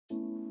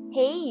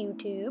Hey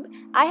YouTube!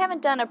 I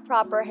haven't done a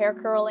proper hair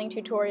curling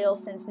tutorial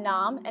since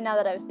NOM, and now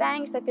that I have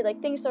bangs, I feel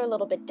like things are a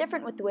little bit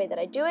different with the way that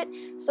I do it,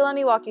 so let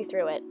me walk you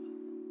through it.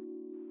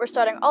 We're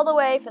starting all the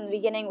way from the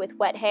beginning with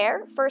wet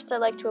hair. First, I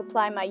like to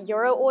apply my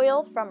Euro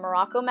oil from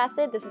Morrocco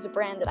Method. This is a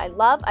brand that I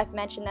love. I've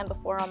mentioned them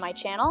before on my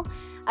channel.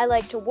 I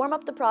like to warm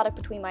up the product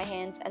between my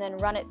hands and then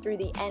run it through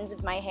the ends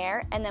of my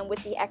hair, and then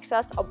with the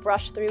excess, I'll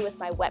brush through with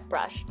my wet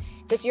brush.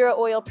 This Euro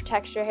oil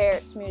protects your hair,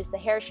 it smooths the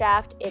hair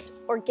shaft, it's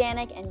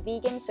organic and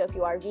vegan, so if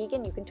you are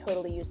vegan, you can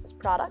totally use this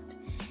product.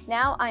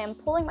 Now I am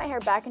pulling my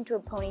hair back into a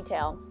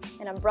ponytail,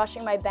 and I'm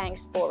brushing my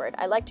bangs forward.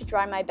 I like to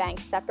dry my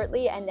bangs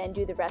separately and then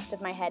do the rest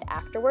of my head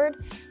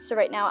afterward. So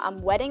right now I'm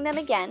wetting them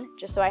again,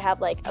 just so I have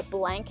like a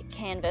blank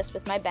canvas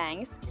with my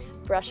bangs,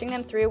 brushing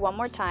them through one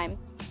more time.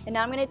 And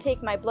now I'm going to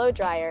take my blow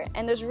dryer,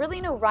 and there's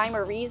really no rhyme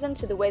or reason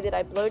to the way that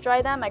I blow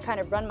dry them. I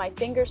kind of run my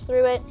fingers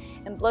through it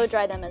and blow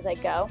dry them as I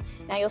go.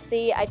 Now you'll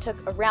see I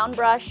took a round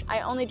brush. I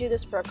only do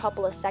this for a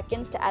couple of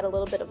seconds to add a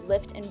little bit of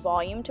lift and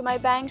volume to my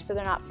bangs so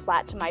they're not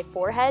flat to my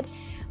forehead.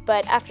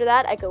 But after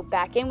that, I go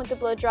back in with the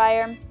blow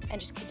dryer and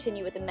just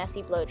continue with the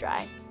messy blow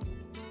dry.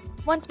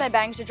 Once my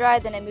bangs are dry,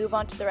 then I move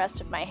on to the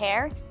rest of my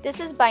hair. This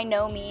is by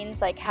no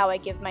means like how I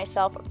give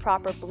myself a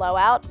proper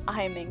blowout.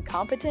 I am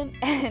incompetent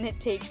and it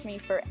takes me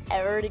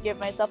forever to give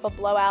myself a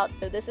blowout,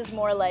 so this is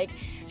more like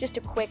just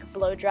a quick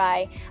blow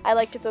dry. I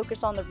like to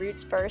focus on the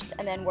roots first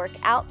and then work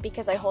out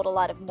because I hold a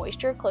lot of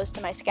moisture close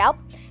to my scalp.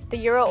 The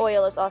Euro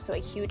oil is also a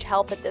huge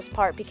help at this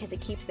part because it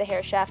keeps the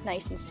hair shaft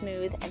nice and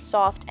smooth and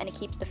soft, and it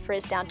keeps the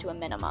frizz down to a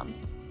minimum.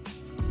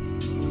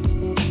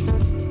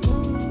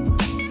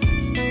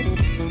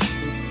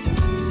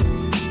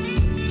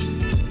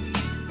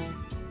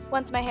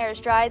 Once my hair is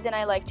dried, then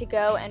I like to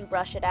go and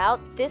brush it out.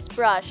 This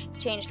brush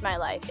changed my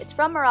life. It's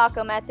from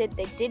Morrocco Method.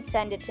 They did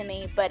send it to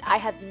me, but I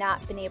have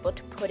not been able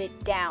to put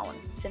it down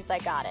since I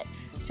got it.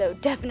 So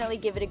definitely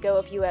give it a go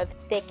if you have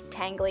thick,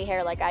 tangly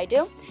hair like I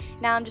do.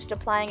 Now I'm just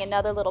applying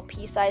another little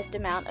pea-sized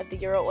amount of the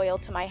Euro oil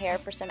to my hair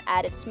for some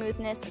added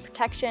smoothness and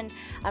protection.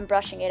 I'm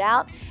brushing it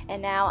out,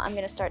 and now I'm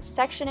going to start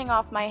sectioning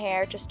off my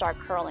hair to start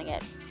curling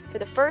it. For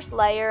the first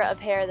layer of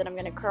hair that I'm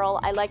going to curl,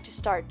 I like to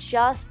start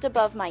just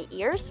above my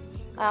ears.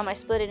 I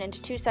split it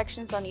into two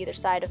sections on either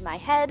side of my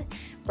head,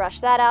 brush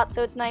that out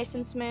so it's nice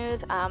and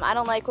smooth. I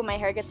don't like when my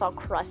hair gets all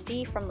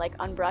crusty from like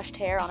unbrushed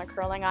hair on a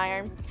curling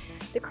iron.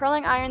 The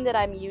curling iron that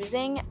I'm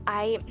using,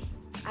 I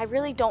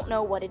really don't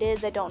know what it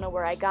is. I don't know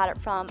where I got it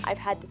from. I've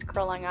had this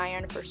curling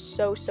iron for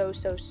so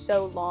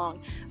long.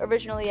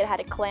 Originally it had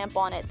a clamp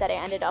on it that I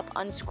ended up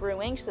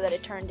unscrewing so that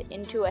it turned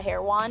into a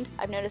hair wand.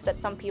 I've noticed that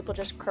some people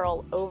just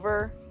curl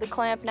over the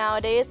clamp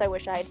nowadays. I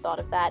wish I had thought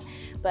of that,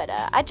 but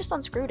I just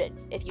unscrewed it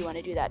if you want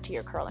to do that to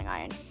your curling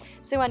iron.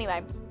 So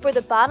anyway, for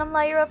the bottom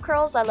layer of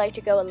curls, I like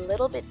to go a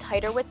little bit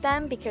tighter with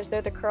them because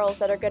they're the curls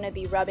that are going to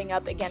be rubbing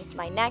up against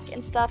my neck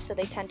and stuff, so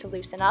they tend to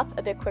loosen up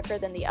a bit quicker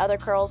than the other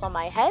curls on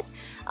my head.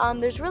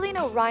 There's really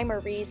no rhyme or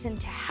reason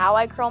to how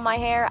I curl my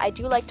hair. I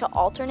do like to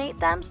alternate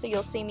them, so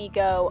you'll see me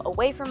go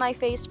away from my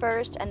face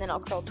first, and then I'll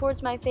curl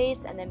towards my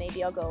face, and then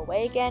maybe I'll go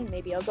away again,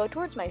 maybe I'll go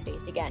towards my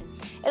face again.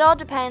 It all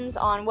depends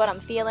on what I'm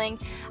feeling.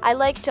 I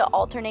like to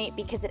alternate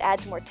because it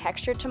adds more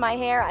texture to my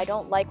hair. I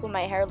don't like when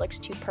my hair looks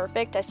too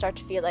perfect. I start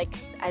to feel like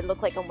I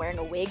look like I'm wearing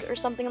a wig or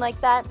something like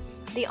that.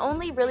 The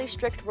only really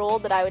strict rule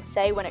that I would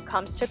say when it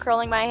comes to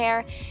curling my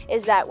hair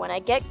is that when I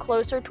get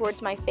closer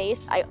towards my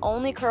face, I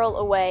only curl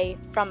away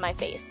from my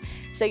face.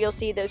 So you'll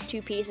see those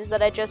two pieces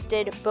that I just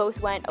did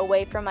both went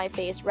away from my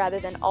face rather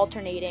than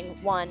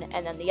alternating one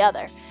and then the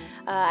other.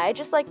 I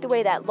just like the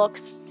way that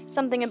looks.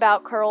 Something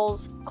about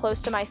curls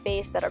close to my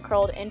face that are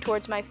curled in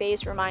towards my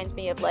face reminds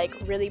me of like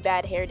really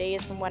bad hair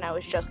days from when I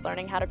was just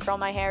learning how to curl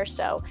my hair,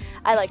 so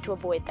I like to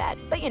avoid that.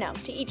 But you know,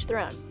 to each their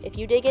own. If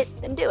you dig it,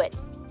 then do it.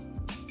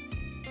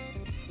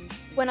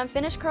 When I'm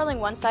finished curling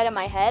one side of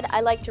my head,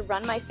 I like to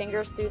run my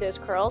fingers through those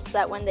curls so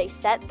that when they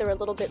set, they're a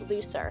little bit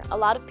looser. A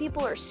lot of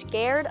people are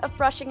scared of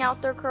brushing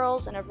out their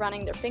curls and of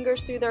running their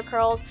fingers through their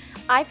curls.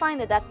 I find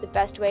that that's the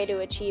best way to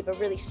achieve a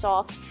really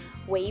soft,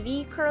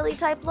 wavy, curly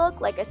type look.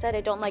 Like I said,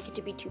 I don't like it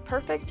to be too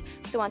perfect,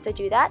 so once I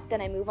do that,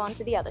 then I move on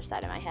to the other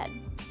side of my head.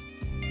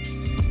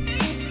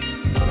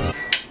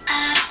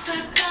 I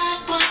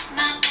forgot what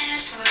my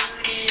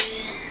password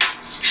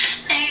is.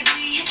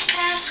 Maybe it's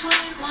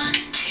password 1, 2,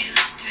 3.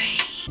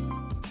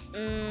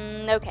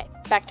 Okay,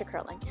 back to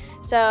curling.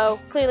 So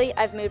clearly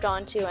I've moved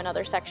on to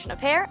another section of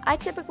hair. I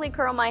typically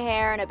curl my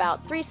hair in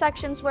about 3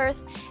 sections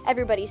worth.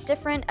 Everybody's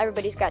different.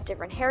 Everybody's got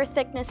different hair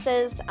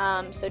thicknesses.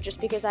 So just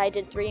because I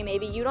did 3,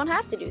 maybe you don't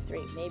have to do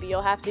 3. Maybe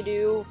you'll have to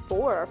do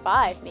 4 or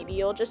 5. Maybe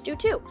you'll just do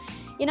 2.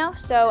 You know,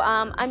 so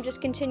I'm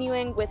just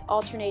continuing with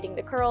alternating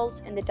the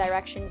curls in the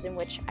directions in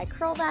which I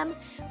curl them.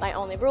 My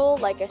only rule,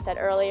 like I said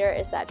earlier,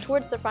 is that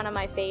towards the front of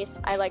my face,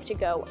 I like to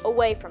go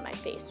away from my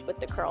face with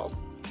the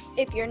curls.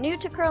 If you're new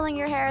to curling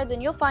your hair,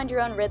 then you'll find your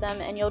own rhythm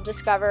and you'll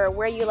discover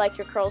where you like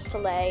your curls to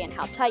lay and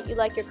how tight you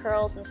like your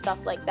curls and stuff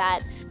like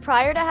that.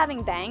 Prior to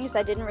having bangs,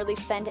 I didn't really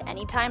spend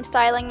any time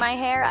styling my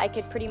hair. I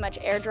could pretty much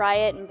air dry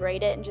it and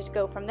braid it and just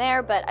go from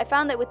there, but I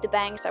found that with the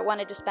bangs, I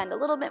wanted to spend a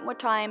little bit more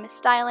time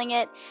styling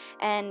it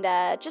and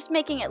just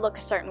making it look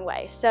a certain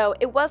way. So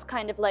it was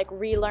kind of like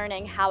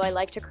relearning how I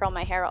like to curl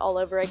my hair all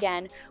over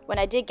again when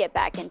I did get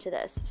back into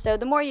this. So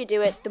the more you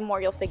do it, the more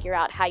you'll figure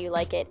out how you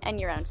like it and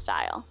your own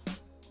style.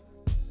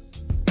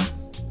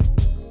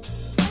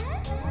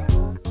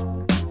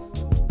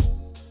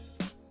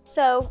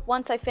 So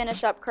once I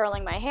finish up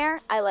curling my hair,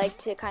 I like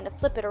to kind of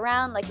flip it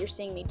around like you're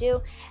seeing me do,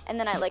 and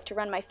then I like to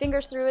run my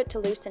fingers through it to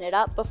loosen it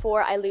up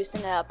before I loosen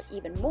it up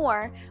even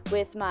more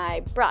with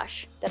my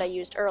brush that I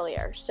used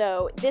earlier.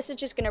 So this is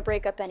just going to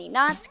break up any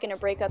knots, going to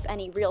break up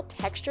any real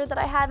texture that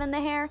I have in the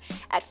hair.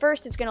 At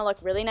first it's going to look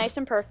really nice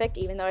and perfect,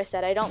 even though I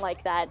said I don't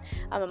like that.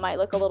 It might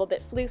look a little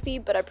bit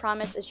floofy, but I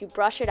promise as you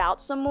brush it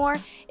out some more,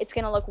 it's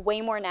going to look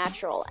way more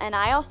natural. And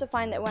I also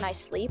find that when I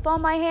sleep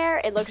on my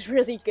hair, it looks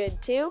really good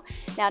too.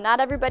 Now, not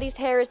everybody's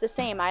hair is the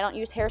same. I don't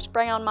use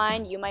hairspray on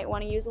mine. You might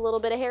want to use a little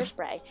bit of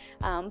hairspray.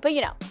 But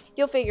you know,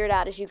 you'll figure it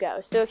out as you go.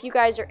 So if you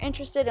guys are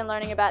interested in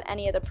learning about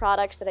any of the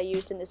products that I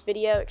used in this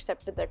video,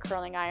 except for the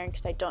curling iron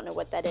because I don't know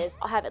what that is,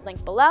 I'll have it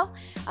linked below.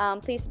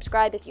 Please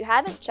subscribe if you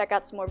haven't. Check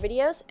out some more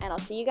videos, and I'll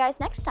see you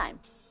guys next time.